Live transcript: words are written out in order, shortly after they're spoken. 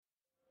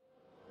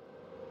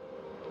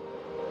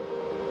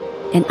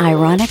an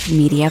Ironic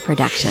Media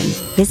production.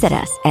 Visit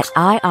us at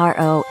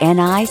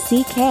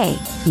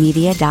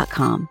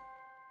ironickmedia.com.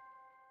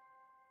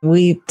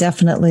 We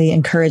definitely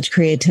encourage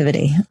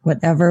creativity.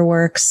 Whatever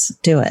works,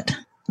 do it.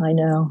 I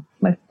know.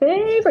 My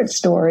favorite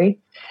story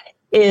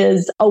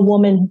is a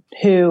woman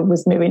who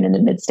was moving into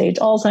mid-stage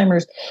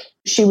Alzheimer's.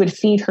 She would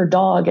feed her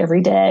dog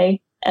every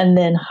day and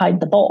then hide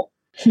the bowl.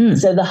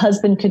 So the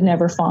husband could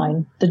never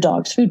find the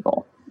dog's food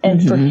bowl.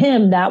 And for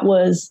him, that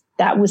was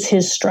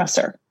his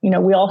stressor. You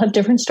know, we all have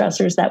different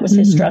stressors. That was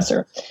his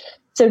stressor.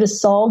 So to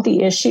solve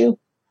the issue,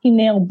 he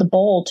nailed the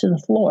bowl to the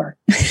floor.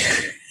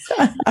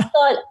 I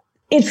thought,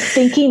 it's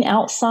thinking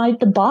outside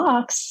the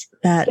box.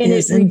 That and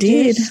is it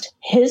indeed reduced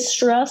his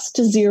stress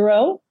to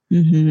zero.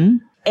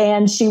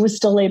 And she was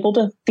still able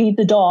to feed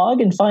the dog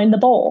and find the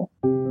bowl.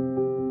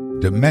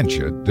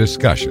 Dementia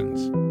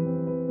Discussions.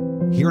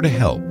 Here to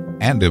help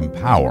and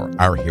empower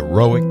our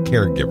heroic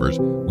caregivers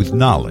with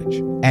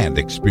knowledge and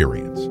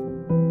experience.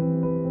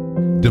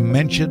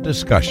 Dementia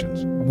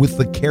Discussions with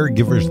the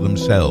caregivers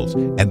themselves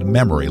and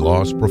memory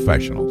loss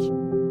professionals.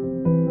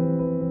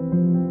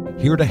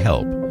 Here to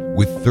help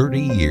with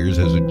 30 years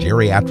as a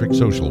geriatric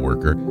social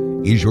worker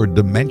is your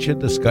Dementia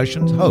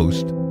Discussions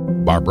host,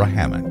 Barbara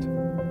Hammond.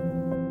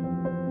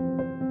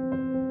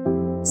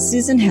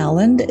 Susan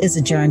Howland is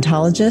a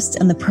gerontologist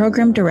and the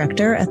program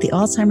director at the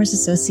Alzheimer's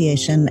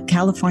Association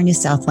California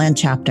Southland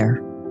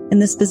chapter. In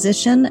this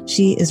position,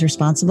 she is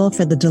responsible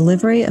for the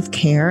delivery of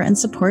care and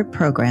support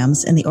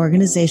programs in the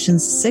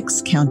organization's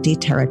 6-county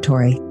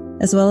territory,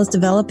 as well as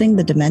developing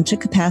the dementia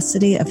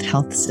capacity of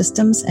health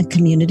systems and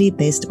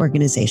community-based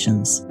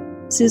organizations.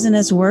 Susan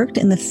has worked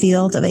in the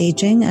field of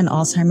aging and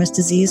Alzheimer's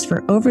disease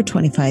for over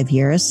 25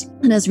 years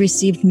and has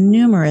received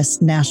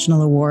numerous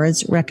national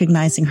awards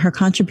recognizing her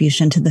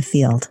contribution to the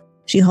field.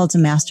 She holds a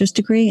master's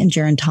degree in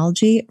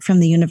gerontology from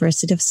the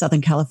University of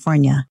Southern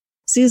California.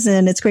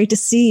 Susan, it's great to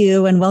see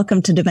you and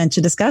welcome to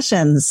Dementia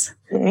Discussions.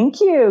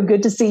 Thank you.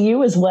 Good to see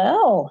you as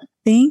well.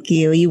 Thank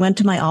you. You went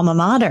to my alma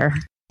mater.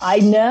 I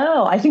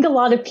know. I think a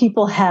lot of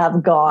people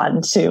have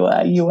gone to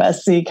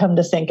USC, come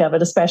to think of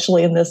it,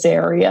 especially in this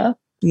area.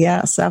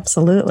 Yes,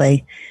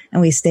 absolutely. And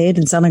we stayed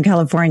in Southern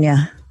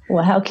California.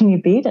 Well, how can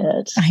you beat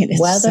it? It's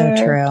weather.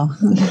 So true.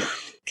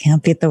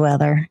 Can't beat the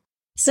weather.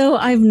 So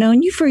I've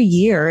known you for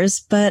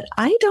years, but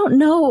I don't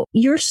know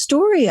your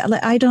story.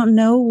 I don't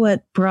know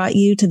what brought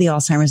you to the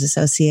Alzheimer's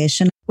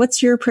Association.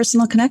 What's your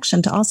personal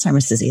connection to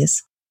Alzheimer's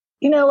disease?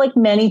 You know, like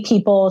many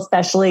people,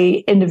 especially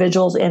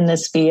individuals in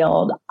this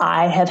field,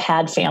 I have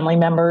had family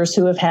members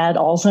who have had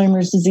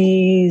Alzheimer's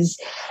disease,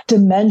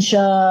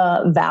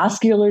 dementia,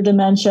 vascular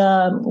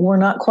dementia. We're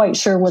not quite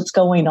sure what's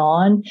going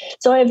on.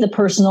 So I have the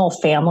personal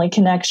family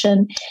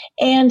connection.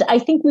 And I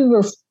think we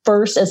were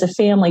first as a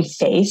family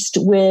faced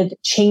with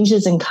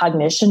changes in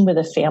cognition with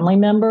a family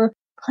member,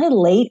 probably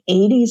late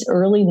 80s,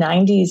 early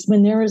 90s,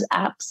 when there was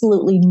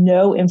absolutely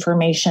no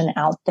information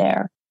out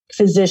there.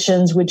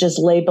 Physicians would just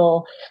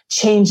label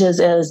changes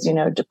as,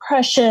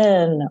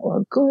 depression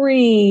or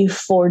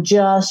grief or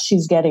just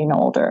she's getting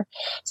older.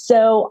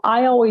 So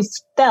I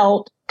always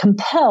felt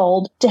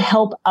compelled to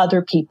help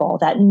other people,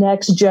 that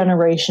next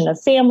generation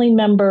of family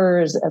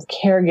members, of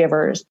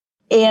caregivers.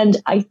 And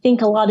I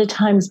think a lot of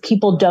times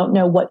people don't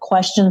know what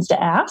questions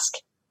to ask,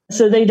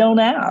 so they don't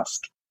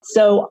ask.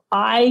 So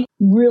I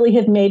really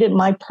have made it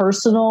my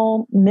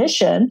personal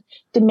mission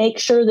to make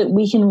sure that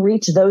we can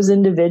reach those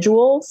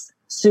individuals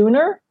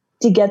sooner,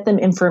 to get them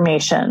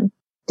information,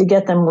 to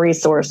get them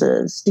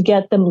resources, to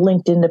get them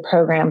linked into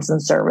programs and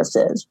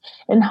services.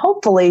 And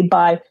hopefully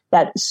by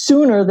that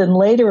sooner than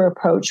later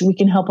approach, we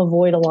can help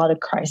avoid a lot of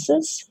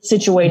crisis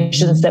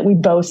situations that we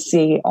both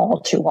see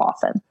all too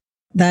often.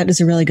 That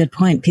is a really good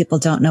point. People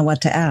don't know what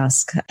to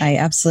ask. I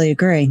absolutely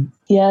agree.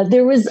 Yeah,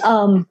 there was,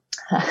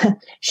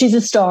 she's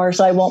a star,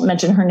 so I won't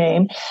mention her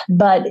name,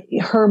 but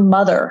her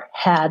mother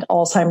had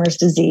Alzheimer's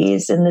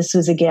disease. And this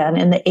was again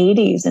in the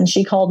 80s. And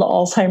she called the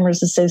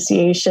Alzheimer's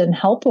Association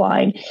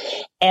helpline.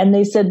 And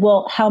they said,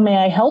 well, how may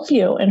I help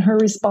you? And her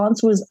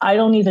response was, I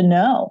don't even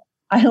know.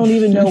 I don't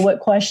even know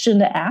what question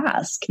to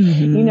ask.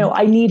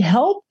 I need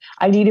help.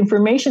 I need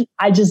information.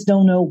 I just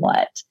don't know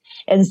what.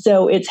 And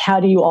so it's how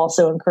do you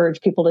also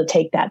encourage people to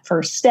take that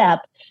first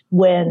step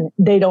when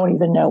they don't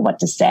even know what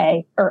to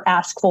say or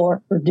ask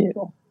for or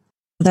do?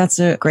 That's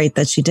great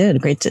that she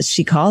did. Great that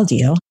she called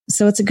you.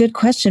 So it's a good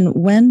question.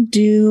 When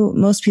do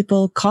most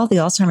people call the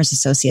Alzheimer's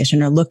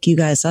Association or look you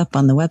guys up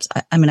on the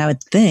website? I mean, I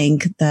would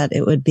think that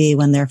it would be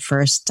when they're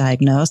first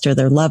diagnosed or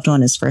their loved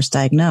one is first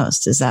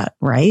diagnosed. Is that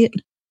right?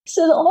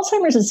 So the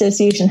Alzheimer's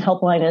Association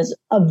helpline is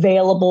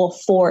available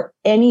for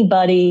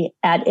anybody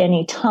at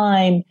any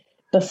time,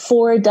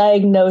 before a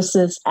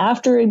diagnosis,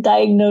 after a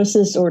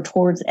diagnosis, or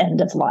towards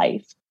end of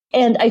life.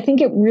 And I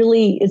think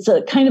it's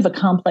a kind of a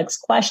complex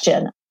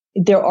question.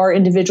 There are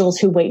individuals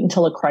who wait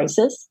until a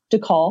crisis to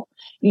call.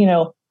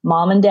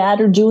 Mom and dad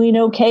are doing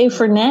okay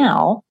for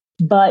now,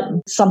 but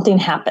something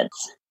happens.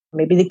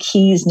 Maybe the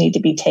keys need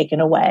to be taken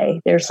away.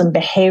 There's some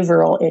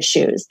behavioral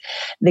issues.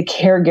 The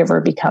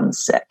caregiver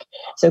becomes sick.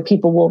 So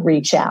people will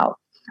reach out.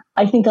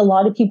 I think a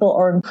lot of people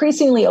are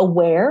increasingly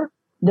aware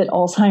that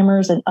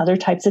Alzheimer's and other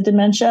types of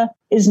dementia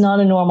is not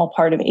a normal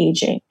part of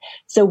aging.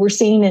 So we're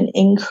seeing an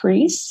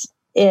increase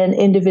in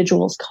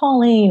individuals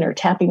calling or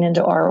tapping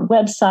into our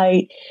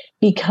website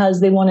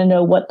because they want to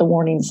know what the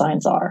warning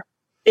signs are.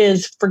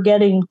 Is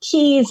forgetting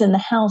keys in the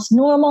house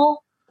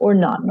normal or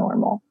not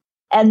normal?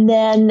 And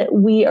then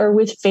we are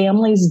with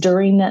families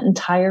during that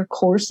entire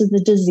course of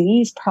the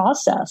disease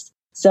process.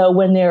 So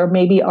when there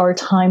maybe are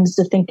times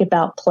to think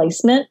about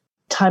placement,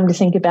 time to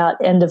think about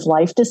end of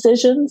life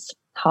decisions,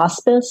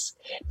 hospice,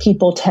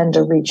 people tend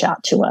to reach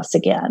out to us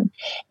again.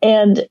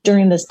 And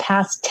during this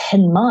past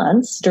 10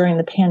 months, during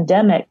the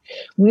pandemic,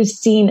 we've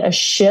seen a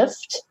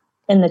shift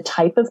in the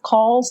type of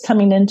calls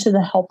coming into the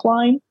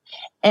helpline.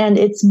 And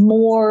it's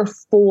more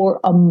for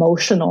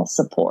emotional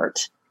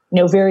support,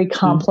 very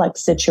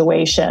complex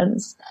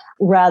situations,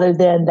 rather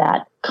than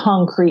that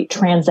concrete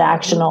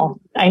transactional,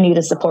 I need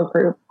a support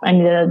group, I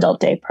need an adult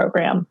day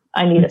program,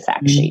 I need a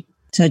fact sheet.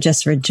 So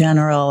just for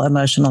general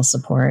emotional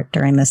support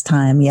during this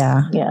time.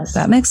 Yeah. Yes.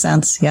 That makes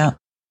sense. Yeah.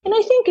 And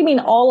I think,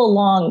 all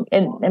along,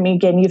 and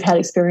again, you've had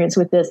experience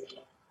with this,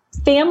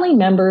 family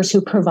members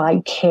who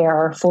provide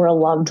care for a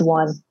loved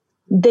one,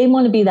 they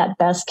want to be that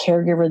best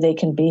caregiver they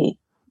can be.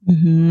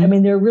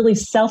 Mm-hmm. They're really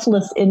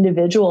selfless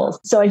individuals.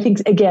 So I think,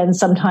 again,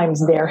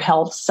 sometimes their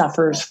health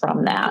suffers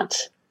from that.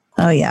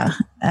 Oh, yeah,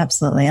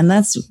 absolutely. And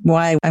that's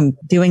why I'm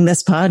doing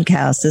this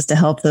podcast, is to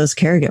help those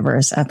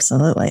caregivers,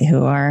 absolutely,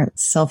 who are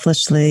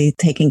selflessly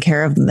taking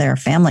care of their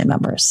family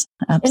members.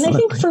 Absolutely. And I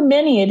think for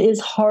many, it is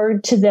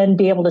hard to then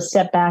be able to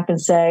step back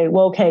and say,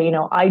 well, okay,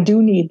 I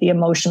do need the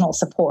emotional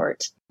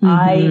support.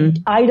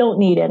 Mm-hmm. I don't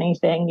need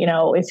anything.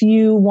 If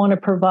you want to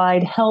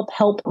provide help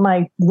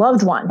my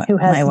loved one who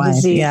has the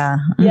disease. Yeah.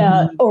 Mm-hmm.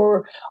 Yeah.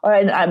 Or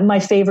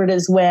my favorite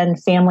is when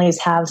families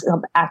have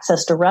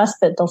access to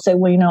respite. They'll say,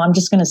 well, I'm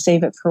just going to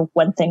save it for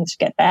when things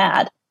get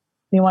bad.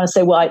 You want to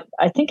say, well,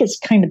 I think it's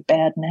kind of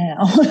bad now.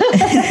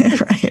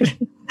 Right.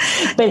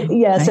 But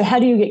yeah, so how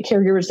do you get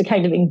caregivers to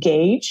kind of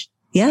engage?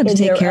 Yeah, to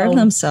take care of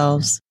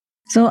themselves.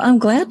 So I'm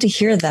glad to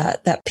hear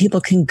that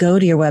people can go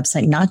to your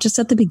website, not just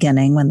at the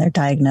beginning when they're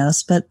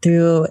diagnosed, but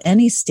through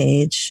any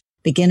stage,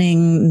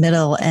 beginning,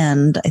 middle,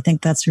 end. I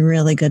think that's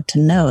really good to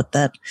note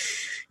that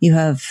you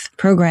have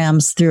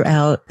programs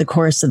throughout the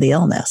course of the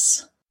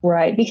illness.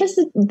 Right. Because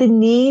the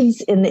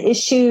needs and the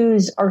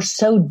issues are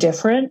so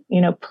different,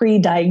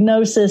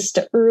 pre-diagnosis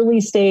to early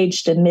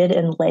stage to mid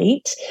and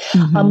late.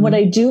 Mm-hmm. What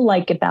I do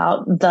like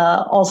about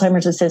the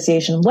Alzheimer's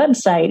Association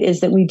website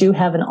is that we do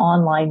have an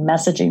online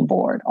messaging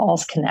board,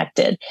 All's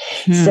Connected.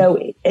 Mm. So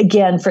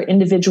again, for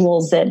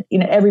individuals that,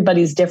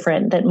 everybody's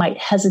different, that might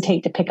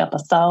hesitate to pick up a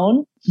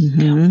phone.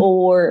 Mm-hmm.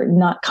 Or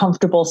not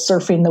comfortable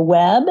surfing the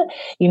web,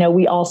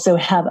 we also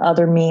have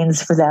other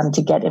means for them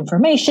to get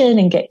information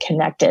and get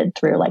connected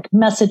through like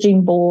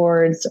messaging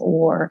boards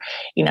or,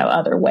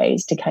 other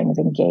ways to kind of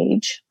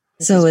engage.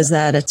 So is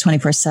that a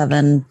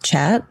 24/7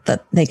 chat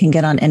that they can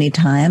get on any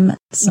time?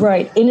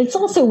 Right. And it's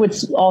also,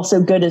 what's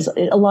also good is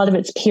a lot of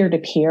it's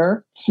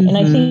peer-to-peer. Mm-hmm. And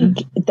I think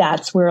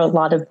that's where a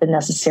lot of the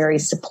necessary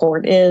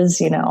support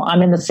is.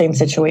 I'm in the same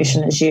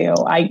situation as you.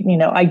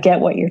 I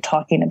get what you're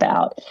talking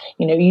about.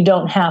 You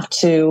don't have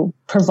to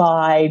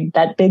provide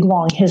that big,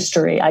 long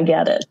history. I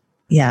get it.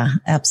 Yeah,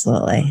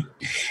 absolutely.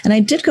 And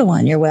I did go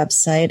on your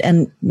website,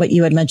 and what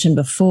you had mentioned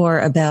before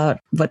about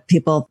what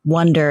people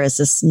wonder, is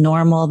this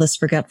normal, this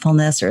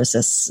forgetfulness, or is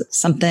this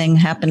something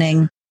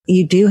happening?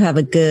 You do have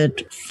a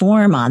good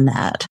form on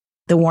that,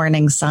 the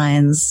warning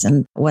signs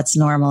and what's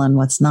normal and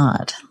what's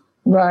not.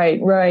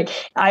 Right.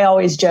 I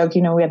always joke,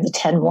 we have the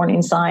 10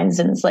 warning signs,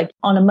 and it's like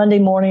on a Monday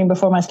morning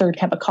before my third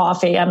cup of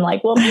coffee, I'm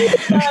like, well, maybe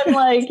I'm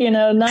like,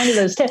 9 of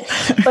those 10.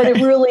 But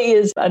it really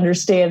is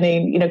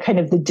understanding, kind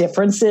of the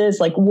differences,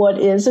 like what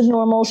is a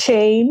normal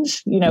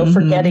change,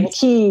 forgetting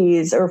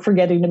keys or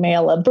forgetting to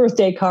mail a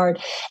birthday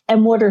card,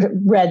 and what are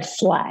red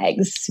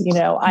flags.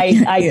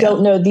 I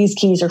don't know these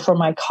keys are for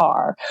my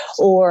car,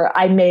 or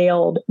I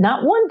mailed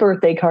not one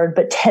birthday card,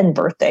 but 10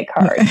 birthday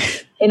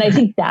cards. And I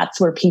think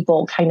that's where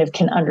people kind of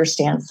can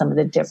understand some of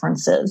the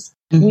differences.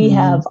 Mm-hmm. We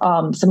have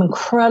some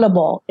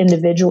incredible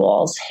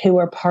individuals who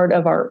are part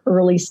of our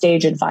early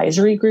stage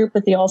advisory group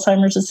at the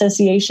Alzheimer's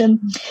Association.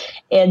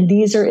 And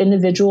these are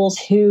individuals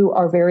who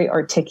are very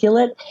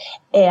articulate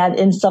and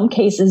in some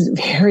cases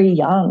very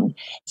young.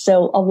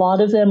 So a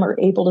lot of them are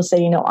able to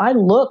say, I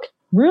look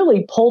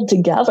really pulled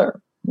together.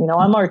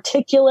 I'm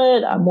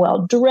articulate, I'm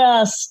well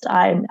dressed,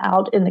 I'm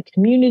out in the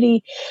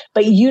community,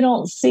 but you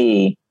don't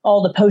see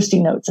all the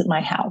Post-it notes at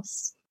my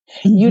house.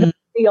 Mm-hmm. You don't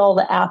see all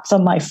the apps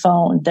on my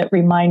phone that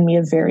remind me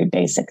of very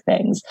basic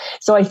things.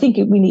 So I think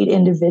we need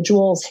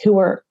individuals who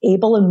are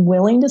able and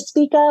willing to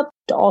speak up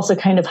to also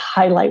kind of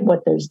highlight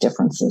what those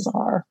differences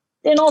are,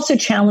 and also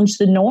challenge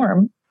the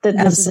norm that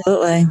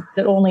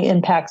that only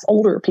impacts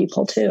older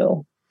people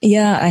too.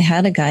 Yeah, I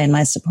had a guy in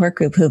my support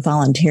group who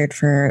volunteered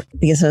for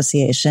the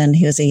association.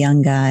 He was a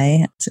young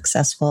guy,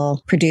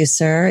 successful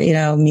producer,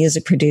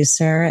 music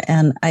producer.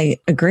 And I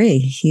agree.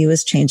 He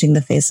was changing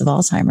the face of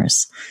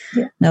Alzheimer's.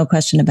 Yeah. No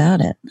question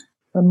about it.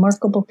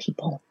 Remarkable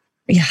people.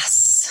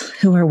 Yes,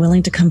 who are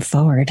willing to come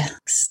forward,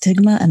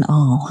 stigma and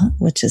all,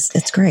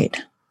 it's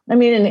great. I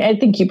mean, and I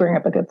think you bring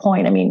up a good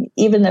point. I mean,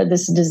 even though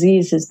this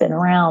disease has been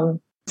around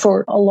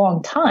for a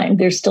long time,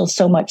 there's still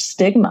so much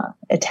stigma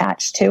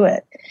attached to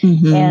it.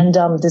 Mm-hmm.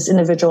 And this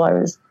individual I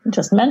was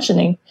just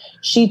mentioning,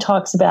 she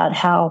talks about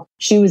how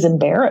she was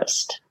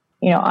embarrassed.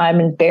 I'm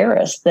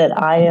embarrassed that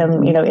I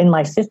am, in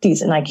my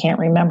 50s and I can't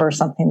remember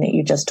something that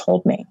you just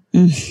told me.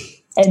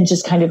 And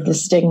just kind of the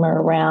stigma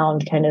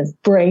around kind of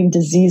brain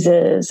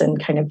diseases and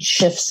kind of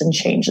shifts and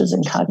changes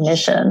in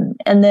cognition.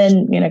 And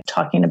then,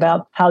 talking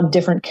about how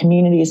different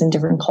communities and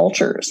different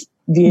cultures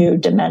view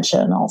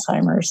dementia and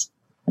Alzheimer's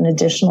and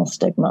additional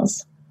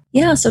stigmas.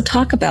 Yeah. So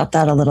talk about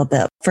that a little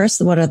bit.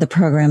 First, what are the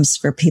programs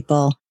for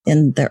people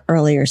in the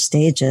earlier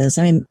stages?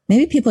 I mean,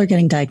 maybe people are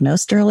getting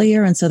diagnosed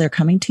earlier, and so they're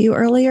coming to you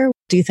earlier.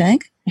 Do you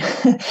think?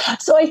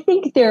 So I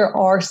think there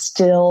are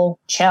still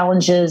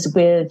challenges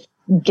with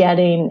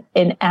getting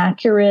an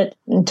accurate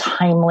and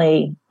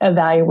timely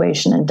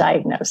evaluation and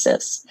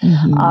diagnosis.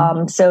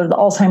 Mm-hmm. So the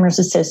Alzheimer's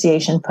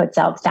Association puts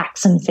out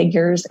facts and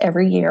figures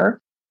every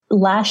year.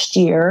 Last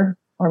year,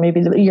 or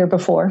maybe the year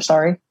before,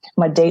 sorry,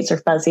 my dates are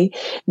fuzzy,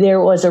 there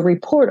was a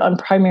report on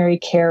primary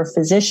care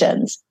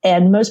physicians.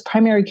 And most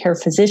primary care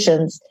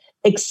physicians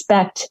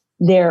expect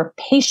their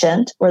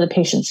patient or the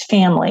patient's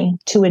family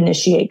to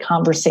initiate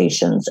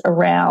conversations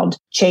around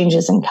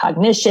changes in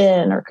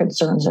cognition or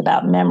concerns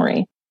about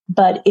memory.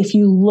 But if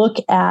you look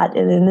at,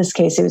 and in this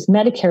case, it was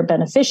Medicare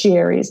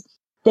beneficiaries,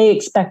 they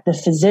expect the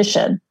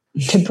physician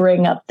to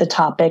bring up the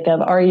topic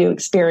of, are you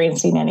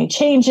experiencing any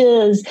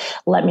changes?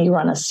 Let me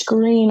run a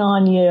screen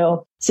on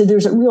you. So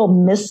there's a real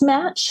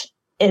mismatch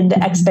in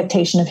the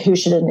expectation of who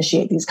should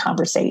initiate these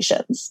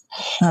conversations.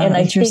 And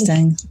I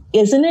think,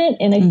 isn't it?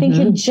 And I think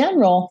in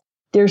general,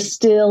 there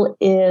still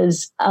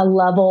is a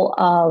level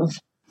of,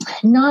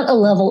 not a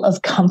level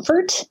of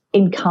comfort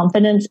and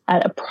confidence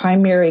at a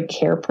primary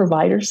care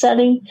provider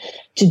setting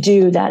to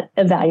do that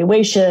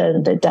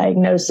evaluation, the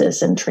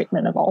diagnosis and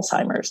treatment of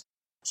Alzheimer's.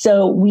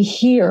 So we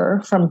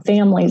hear from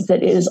families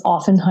that it is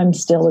oftentimes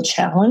still a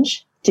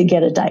challenge to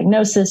get a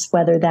diagnosis,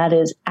 whether that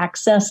is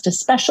access to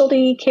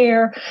specialty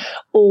care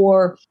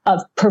or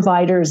of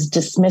providers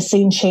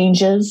dismissing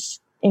changes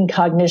in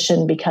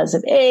cognition because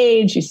of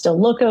age. You still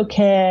look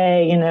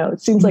okay.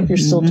 It seems like you're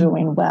still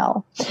doing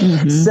well.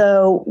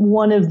 So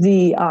one of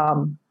the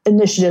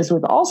initiatives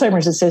with the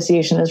Alzheimer's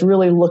Association is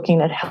really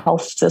looking at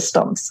health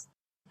systems.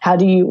 How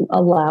do you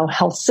allow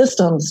health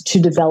systems to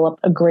develop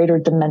a greater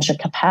dementia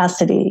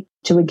capacity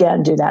to,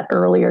 again, do that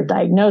earlier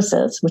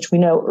diagnosis, which we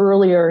know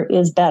earlier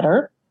is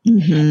better,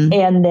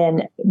 and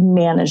then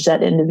manage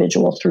that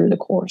individual through the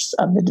course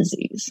of the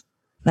disease?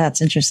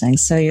 That's interesting.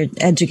 So you're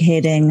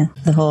educating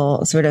the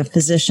whole sort of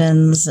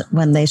physicians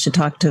when they should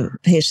talk to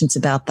patients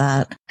about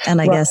that.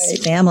 And I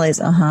guess families,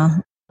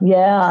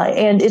 Yeah.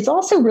 And it's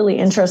also really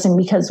interesting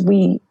because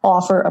we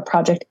offer a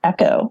Project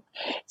ECHO.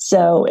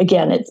 So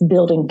again, it's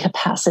building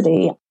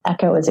capacity.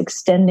 ECHO is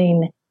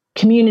extending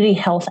community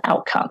health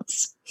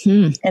outcomes.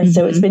 And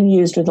so it's been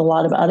used with a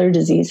lot of other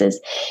diseases.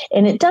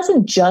 And it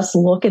doesn't just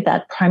look at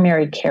that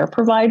primary care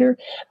provider,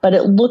 but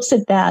it looks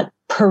at that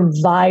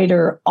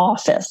provider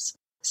office.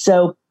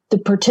 So the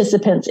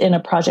participants in a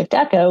Project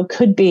ECHO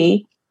could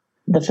be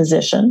the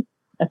physician,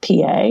 a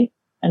PA,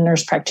 a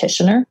nurse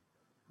practitioner,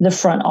 the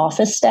front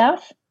office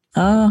staff,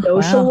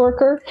 social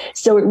worker.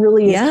 So it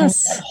really is kind of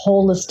that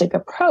holistic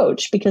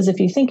approach, because if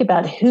you think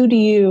about who do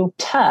you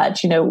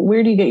touch,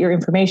 where do you get your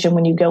information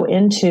when you go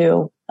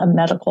into a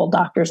medical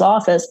doctor's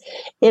office?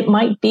 It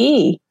might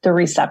be the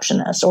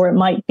receptionist, or it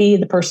might be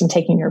the person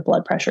taking your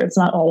blood pressure. It's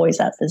not always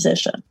that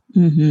physician.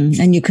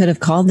 And you could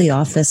have called the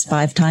office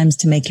 5 times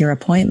to make your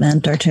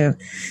appointment, or to,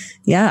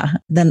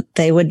 then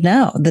they would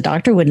know. The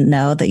doctor wouldn't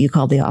know that you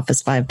called the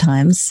office 5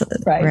 times.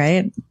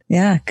 Right?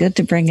 Yeah. Good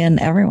to bring in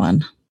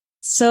everyone.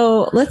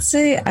 So let's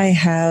say I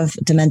have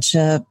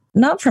dementia,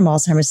 not from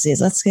Alzheimer's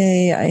disease. Let's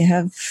say I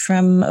have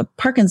from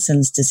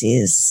Parkinson's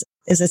disease.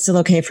 Is it still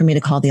okay for me to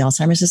call the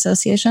Alzheimer's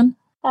Association?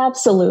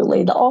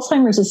 Absolutely. The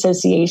Alzheimer's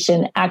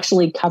Association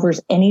actually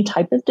covers any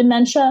type of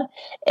dementia.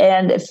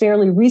 And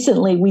fairly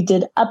recently, we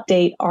did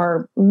update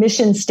our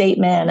mission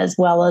statement as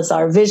well as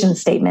our vision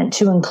statement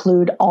to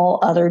include all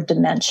other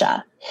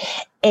dementia.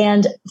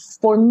 And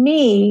for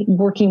me,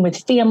 working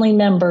with family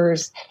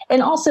members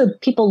and also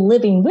people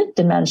living with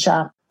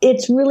dementia,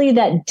 it's really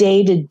that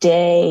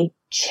day-to-day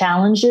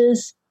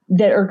challenges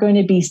that are going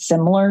to be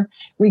similar,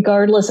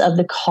 regardless of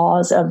the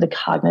cause of the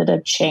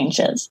cognitive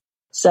changes.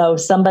 So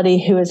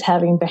somebody who is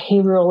having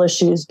behavioral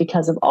issues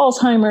because of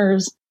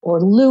Alzheimer's or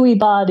Lewy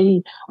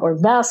body or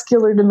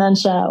vascular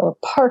dementia or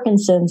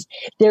Parkinson's,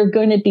 there are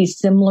going to be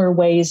similar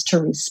ways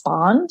to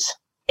respond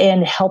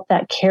and help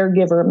that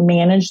caregiver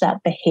manage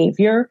that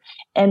behavior.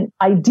 And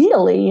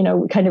ideally,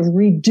 kind of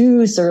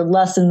reduce or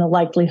lessen the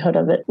likelihood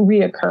of it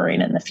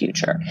reoccurring in the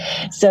future.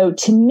 So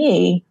to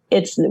me,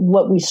 it's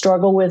what we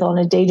struggle with on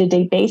a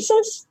day-to-day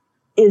basis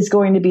is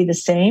going to be the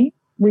same,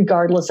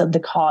 regardless of the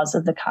cause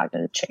of the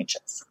cognitive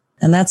changes.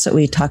 And that's what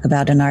we talk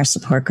about in our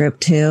support group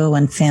too,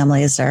 when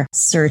families are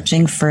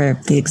searching for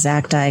the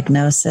exact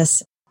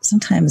diagnosis.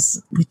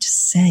 Sometimes we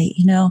just say,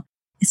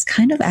 it's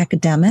kind of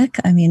academic.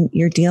 I mean,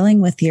 you're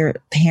dealing with your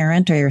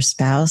parent or your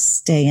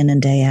spouse day in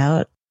and day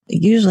out.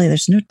 Usually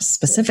there's no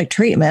specific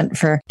treatment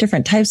for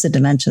different types of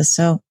dementia.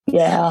 So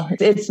yeah,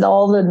 it's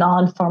all the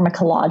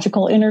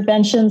non-pharmacological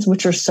interventions,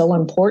 which are so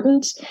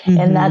important. Mm-hmm.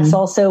 And that's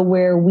also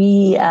where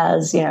we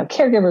as,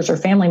 caregivers or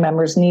family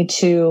members need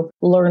to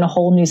learn a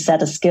whole new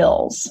set of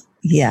skills.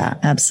 Yeah,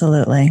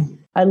 absolutely.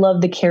 I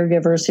love the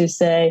caregivers who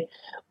say,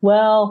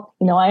 well,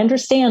 I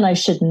understand I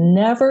should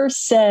never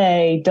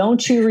say,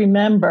 don't you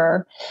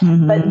remember?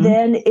 Mm-hmm. But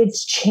then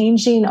it's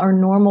changing our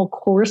normal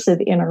course of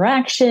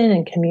interaction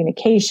and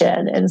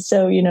communication. And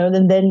so,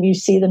 then you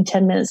see them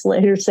 10 minutes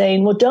later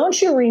saying, well,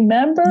 don't you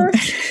remember?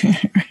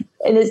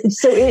 And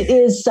so it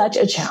is such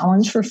a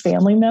challenge for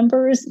family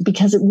members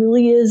because it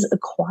really is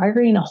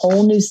acquiring a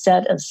whole new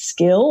set of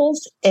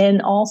skills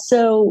and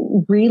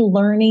also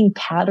relearning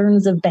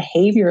patterns of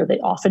behavior that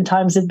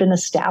oftentimes have been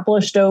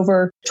established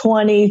over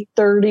 20,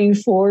 30,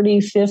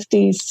 40,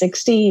 50,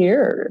 60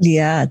 years.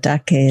 Yeah,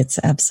 decades.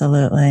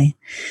 Absolutely.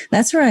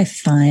 That's where I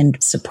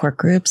find support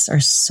groups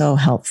are so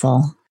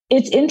helpful.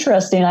 It's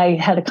interesting. I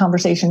had a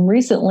conversation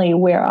recently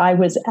where I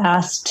was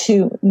asked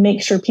to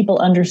make sure people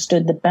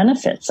understood the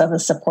benefits of a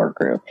support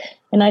group.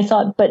 And I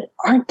thought, but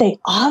aren't they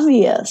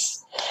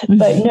obvious? Mm-hmm.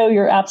 But no,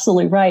 you're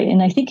absolutely right.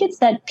 And I think it's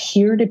that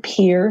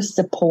peer-to-peer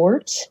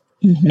support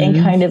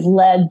and kind of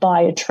led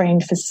by a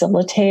trained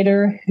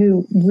facilitator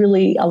who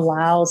really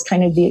allows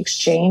kind of the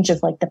exchange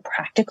of like the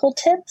practical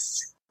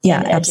tips.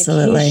 Yeah,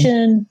 absolutely.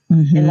 And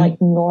like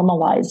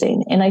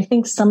normalizing. And I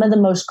think some of the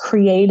most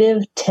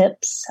creative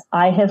tips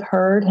I have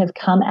heard have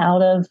come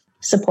out of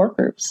support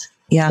groups.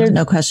 Yeah,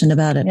 no question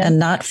about it. Yeah. And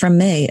not from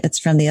me. It's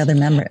from the other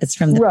member. It's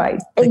from the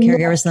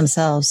caregivers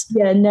themselves.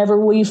 Yeah, never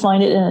will you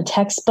find it in a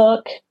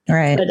textbook.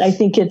 Right. But I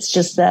think it's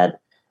just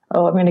that,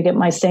 I'm going to get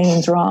my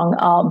sayings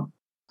wrong.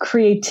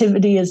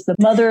 Creativity is the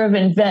mother of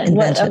invention.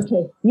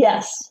 Okay.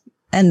 Yes.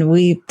 And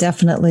we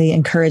definitely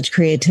encourage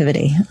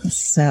creativity.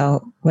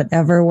 So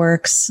whatever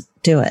works,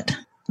 do it.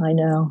 I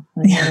know.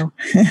 I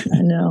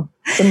know.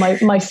 So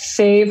my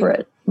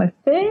favorite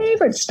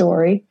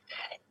story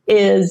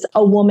is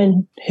a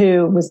woman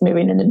who was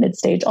moving into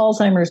mid-stage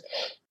Alzheimer's.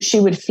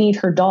 She would feed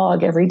her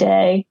dog every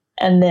day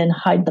and then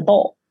hide the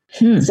bowl.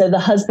 So the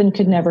husband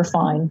could never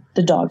find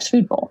the dog's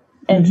food bowl.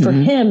 And for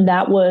him,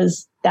 that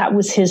was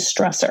his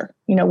stressor.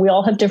 We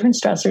all have different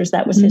stressors.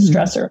 That was his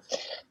stressor.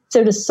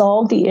 So to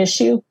solve the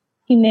issue,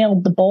 he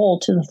nailed the bowl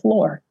to the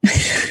floor.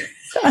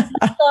 I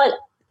thought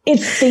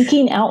it's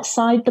thinking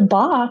outside the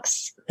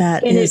box.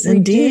 That is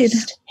indeed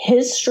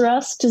his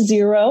stress to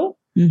zero.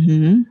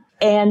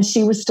 And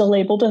she was still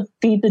able to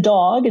feed the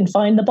dog and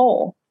find the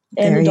bowl.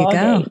 And there the dog you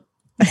go.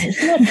 ate.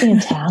 Isn't that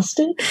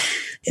fantastic?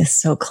 It's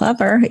so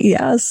clever.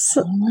 Yes,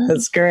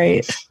 that's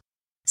great.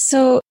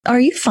 So are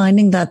you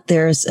finding that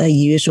there's a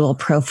usual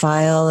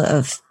profile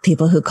of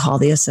people who call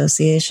the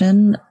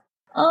association?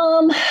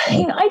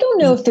 I don't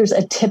know if there's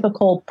a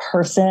typical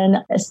person,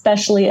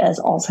 especially as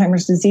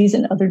Alzheimer's disease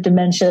and other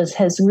dementias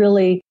has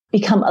really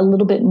become a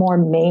little bit more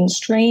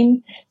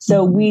mainstream.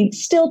 So we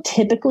still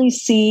typically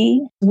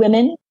see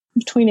women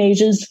between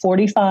ages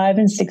 45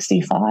 and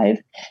 65.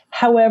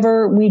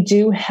 However, we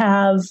do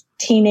have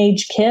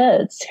teenage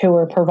kids who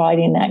are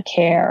providing that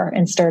care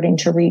and starting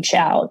to reach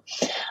out.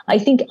 I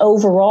think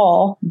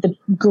overall, the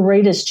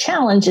greatest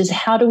challenge is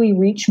how do we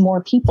reach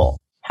more people?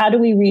 How do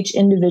we reach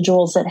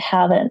individuals that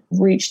haven't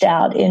reached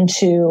out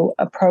into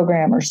a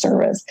program or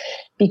service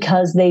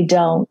because they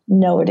don't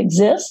know it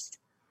exists,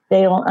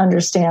 they don't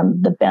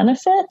understand the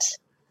benefit,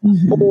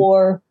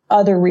 or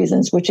other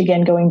reasons, which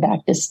again, going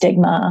back to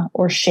stigma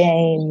or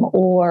shame,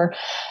 or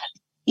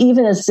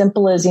even as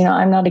simple as,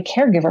 I'm not a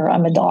caregiver,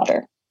 I'm a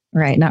daughter.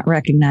 Right, not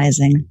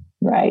recognizing.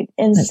 Right.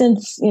 And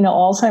since,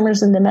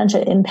 Alzheimer's and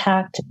dementia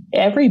impact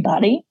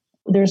everybody,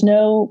 there's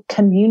no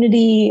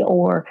community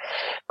or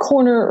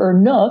corner or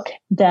nook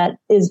that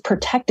is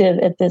protective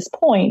at this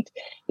point.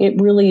 It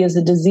really is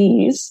a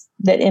disease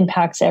that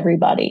impacts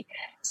everybody.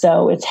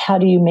 So it's how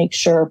do you make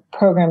sure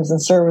programs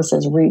and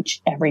services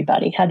reach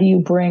everybody? How do you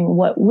bring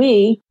what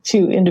we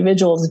two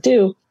individuals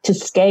do to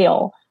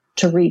scale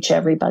to reach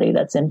everybody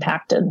that's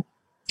impacted?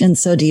 And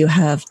so do you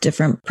have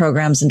different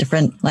programs in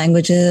different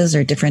languages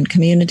or different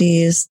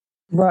communities?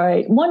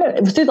 Right.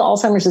 Through the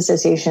Alzheimer's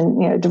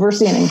Association,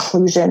 diversity and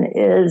inclusion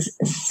is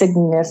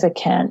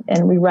significant,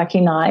 and we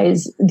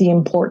recognize the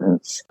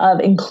importance of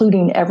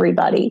including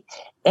everybody.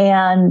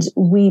 And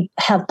we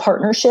have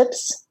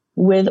partnerships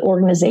with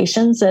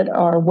organizations that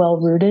are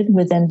well-rooted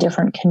within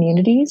different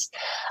communities.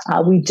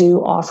 We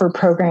do offer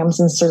programs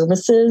and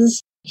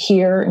services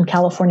here in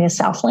California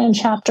Southland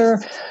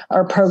chapter.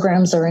 Our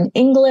programs are in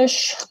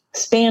English,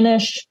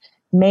 Spanish,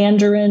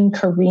 Mandarin,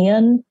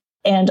 Korean,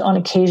 and on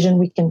occasion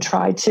we can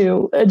try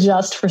to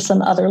adjust for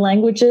some other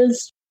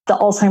languages. The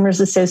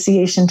Alzheimer's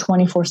Association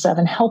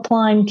 24/7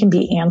 helpline can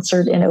be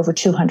answered in over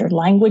 200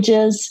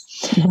 languages.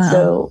 Wow.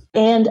 So,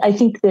 and I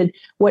think that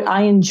what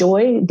I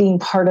enjoy being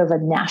part of a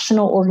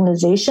national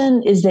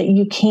organization is that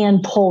you can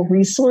pull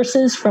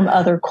resources from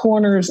other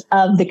corners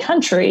of the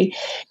country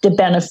to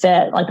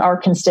benefit like our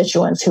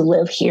constituents who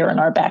live here in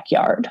our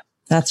backyard.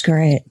 That's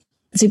great.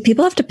 Do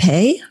people have to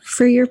pay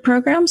for your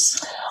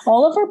programs?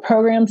 All of our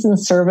programs and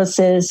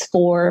services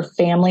for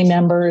family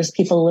members,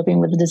 people living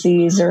with the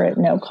disease, are at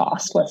no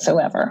cost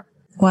whatsoever.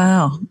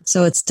 Wow.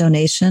 So it's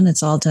donation.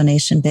 It's all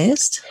donation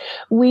based?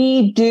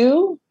 We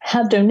do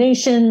have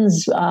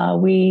donations.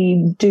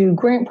 We do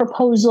grant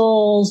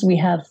proposals. We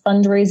have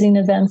fundraising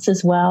events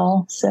as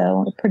well.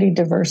 So a pretty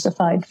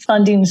diversified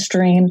funding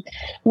stream,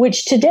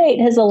 which to date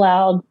has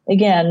allowed,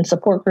 again,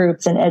 support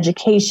groups and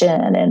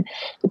education and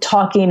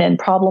talking and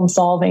problem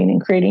solving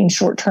and creating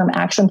short-term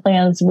action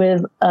plans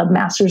with a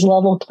master's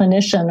level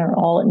clinician are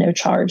all at no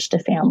charge to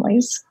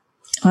families.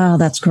 Wow,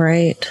 that's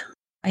great.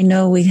 I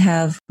know we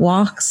have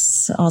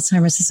walks,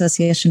 Alzheimer's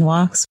Association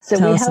walks. So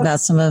Tell us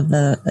about some of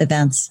the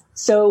events.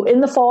 So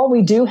in the fall,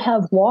 we do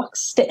have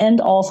walks to end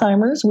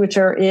Alzheimer's, which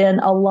are in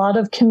a lot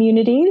of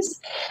communities.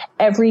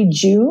 Every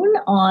June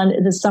on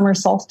the summer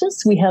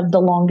solstice, we have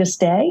the longest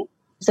day.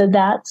 So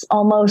that's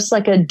almost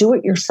like a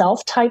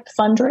do-it-yourself type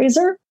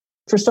fundraiser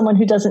for someone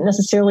who doesn't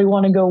necessarily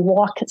want to go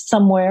walk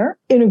somewhere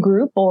in a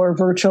group or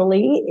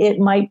virtually. It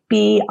might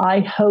be I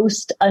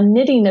host a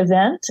knitting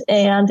event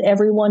and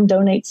everyone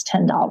donates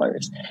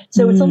 $10.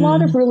 So it's a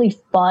lot of really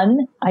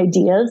fun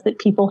ideas that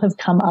people have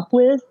come up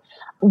with.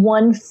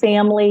 One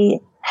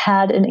family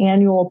had an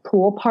annual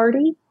pool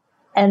party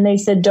and they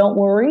said, don't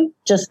worry,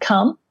 just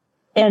come.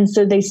 And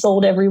so they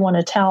sold everyone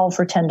a towel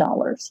for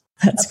 $10.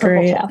 That's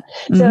great.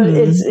 So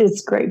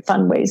it's great,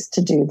 fun ways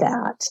to do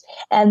that.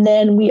 And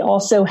then we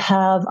also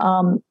have,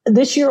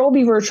 this year will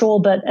be virtual,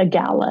 but a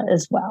gala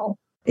as well.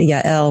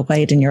 Yeah, Elle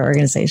White in your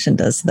organization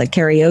does the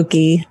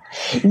karaoke.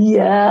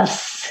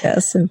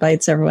 Yes,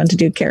 invites everyone to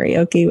do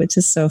karaoke, which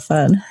is so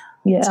fun.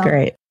 Yeah. It's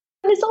great.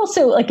 And it's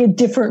also like a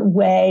different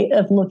way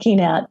of looking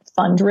at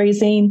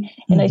fundraising.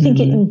 And I think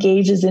it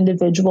engages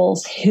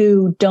individuals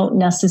who don't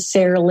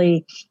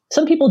necessarily,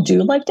 some people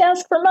do like to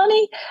ask for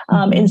money,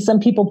 and some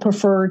people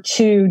prefer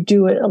to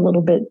do it a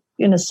little bit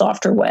in a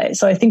softer way.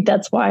 So I think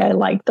that's why I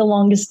like the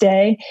longest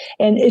day.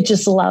 And it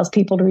just allows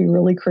people to be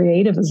really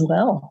creative as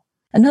well.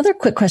 Another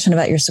quick question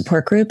about your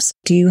support groups.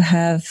 Do you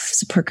have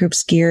support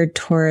groups geared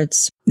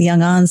towards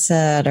young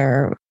onset,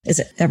 or is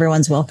it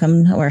everyone's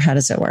welcome, or how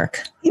does it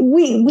work?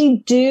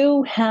 We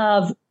do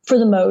have, for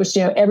the most,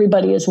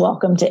 everybody is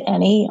welcome to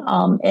any.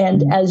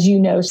 And as you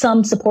know,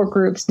 some support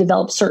groups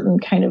develop certain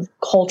kind of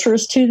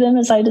cultures to them,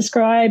 as I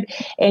described.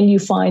 And you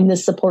find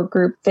this support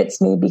group fits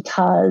me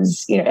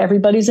because,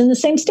 everybody's in the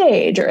same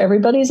stage or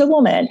everybody's a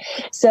woman.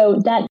 So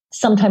that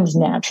sometimes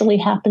naturally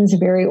happens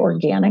very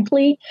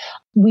organically.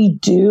 We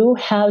do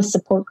have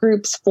support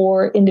groups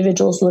for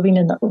individuals living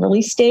in the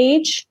early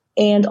stage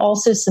and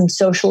also some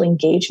social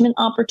engagement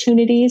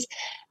opportunities.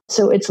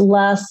 So it's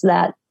less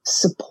that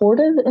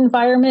supportive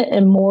environment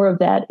and more of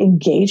that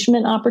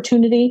engagement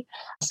opportunity.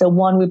 So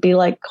one would be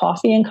like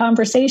coffee and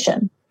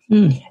conversation.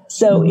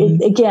 So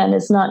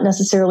it's not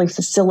necessarily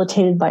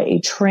facilitated by a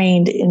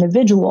trained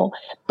individual,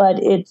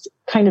 but it's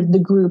kind of the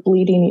group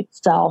leading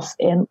itself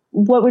in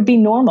what would be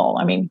normal.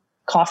 I mean,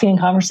 coffee and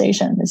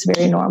conversation is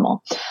very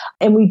normal.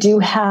 And we do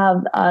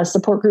have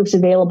support groups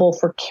available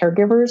for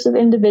caregivers of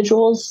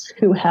individuals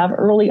who have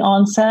early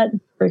onset.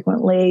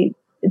 Frequently,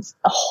 it's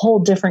a whole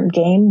different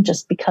game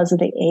just because of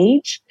the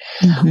age.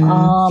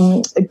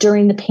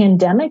 During the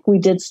pandemic, we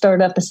did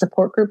start up a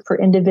support group for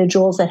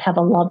individuals that have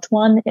a loved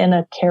one in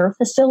a care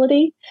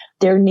facility.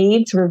 Their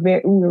needs we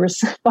were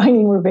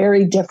finding were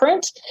very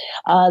different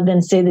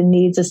than, say, the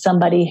needs of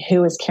somebody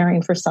who is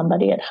caring for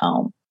somebody at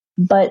home.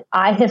 But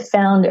I have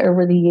found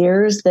over the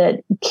years that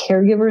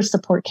caregivers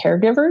support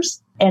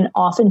caregivers. And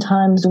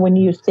oftentimes when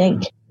you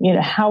think,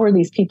 how are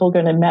these people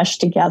going to mesh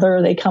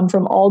together? They come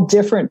from all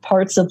different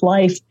parts of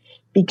life.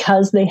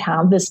 Because they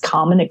have this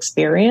common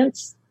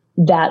experience,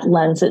 that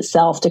lends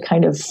itself to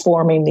kind of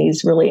forming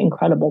these really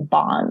incredible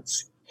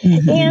bonds.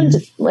 And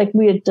like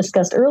we had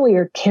discussed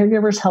earlier,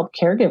 caregivers help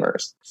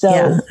caregivers. So,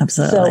 yeah,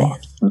 absolutely.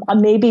 So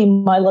maybe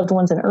my loved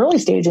one's in early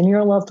stage and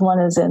your loved one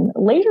is in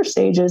later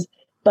stages,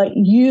 but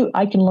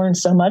I can learn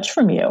so much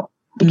from you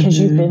because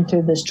you've been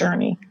through this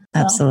journey.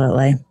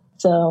 Absolutely.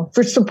 So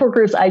for support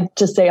groups, I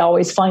just say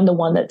always find the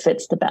one that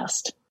fits the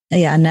best.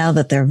 Yeah. Now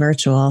that they're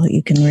virtual,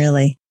 you can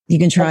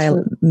try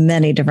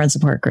many different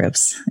support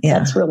groups. Yeah.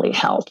 That's really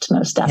helped,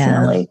 most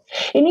definitely.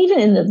 Yeah. And even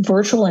in the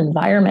virtual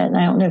environment, and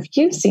I don't know if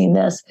you've seen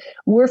this,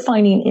 we're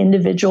finding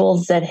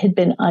individuals that had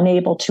been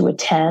unable to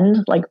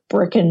attend like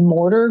brick and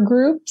mortar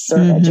groups or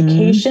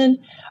education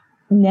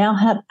now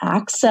have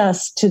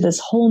access to this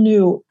whole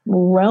new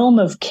realm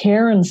of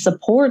care and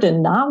support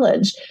and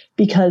knowledge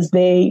because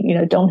they,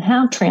 don't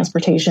have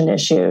transportation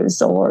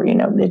issues or,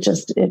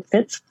 it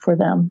fits for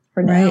them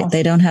for now. Right.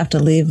 They don't have to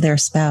leave their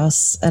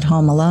spouse at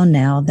home alone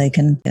now. They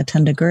can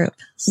attend a group.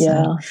 So.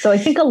 Yeah. So I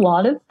think a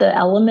lot of the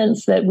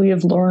elements that we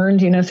have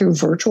learned, through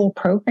virtual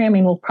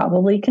programming will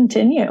probably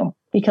continue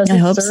because I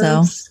hope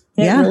so.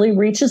 It really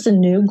reaches a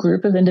new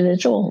group of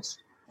individuals.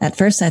 At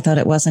first, I thought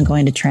it wasn't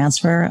going to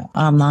transfer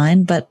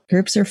online, but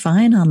groups are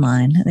fine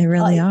online. They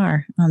really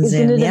are on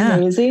Zoom. Isn't it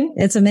amazing?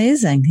 It's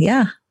amazing.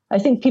 Yeah. I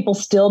think people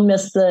still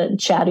miss the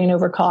chatting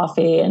over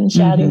coffee and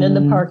chatting in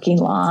the parking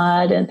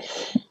lot and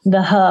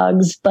the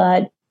hugs.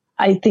 But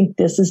I think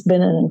this has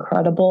been an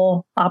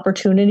incredible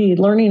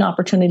learning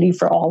opportunity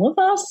for all of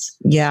us.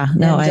 Yeah,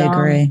 no, I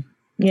agree.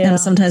 Yeah. And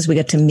sometimes we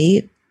get to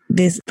meet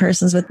these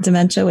persons with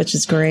dementia, which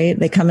is great.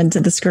 They come into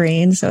the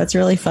screen. So it's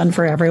really fun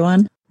for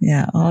everyone.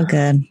 Yeah, all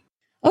good.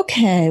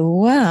 Okay,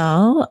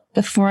 well,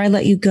 before I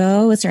let you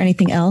go, is there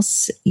anything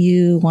else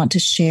you want to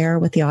share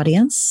with the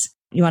audience?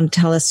 You want to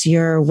tell us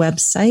your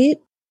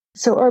website?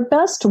 So our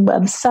best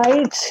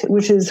website,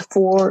 which is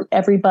for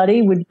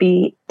everybody, would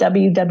be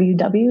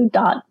www.alz.org.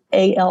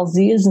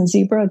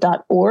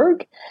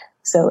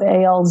 So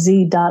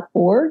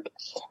alz.org.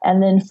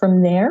 And then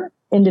from there,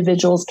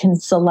 individuals can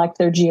select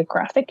their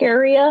geographic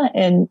area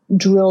and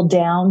drill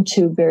down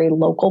to very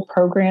local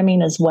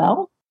programming as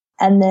well.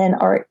 And then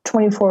our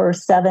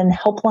 24/7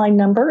 helpline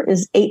number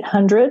is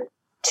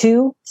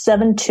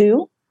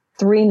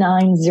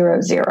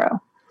 800-272-3900.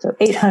 So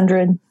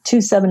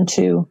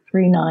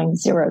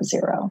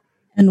 800-272-3900.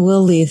 And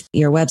we'll leave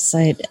your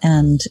website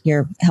and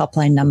your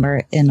helpline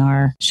number in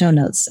our show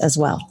notes as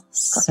well.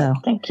 So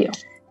thank you.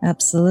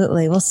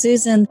 Absolutely. Well,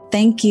 Susan,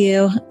 thank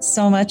you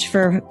so much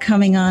for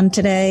coming on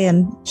today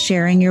and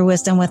sharing your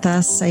wisdom with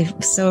us. I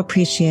so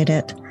appreciate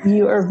it.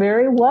 You are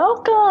very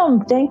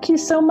welcome. Thank you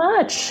so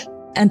much.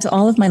 And to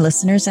all of my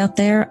listeners out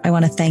there, I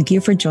want to thank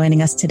you for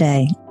joining us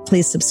today.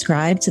 Please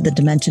subscribe to the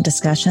Dementia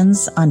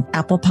Discussions on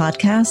Apple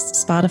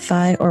Podcasts,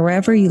 Spotify, or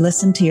wherever you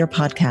listen to your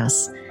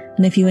podcasts.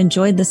 And if you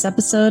enjoyed this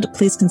episode,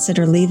 please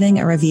consider leaving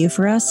a review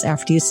for us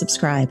after you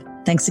subscribe.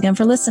 Thanks again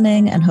for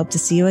listening and hope to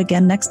see you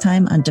again next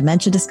time on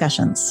Dementia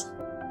Discussions.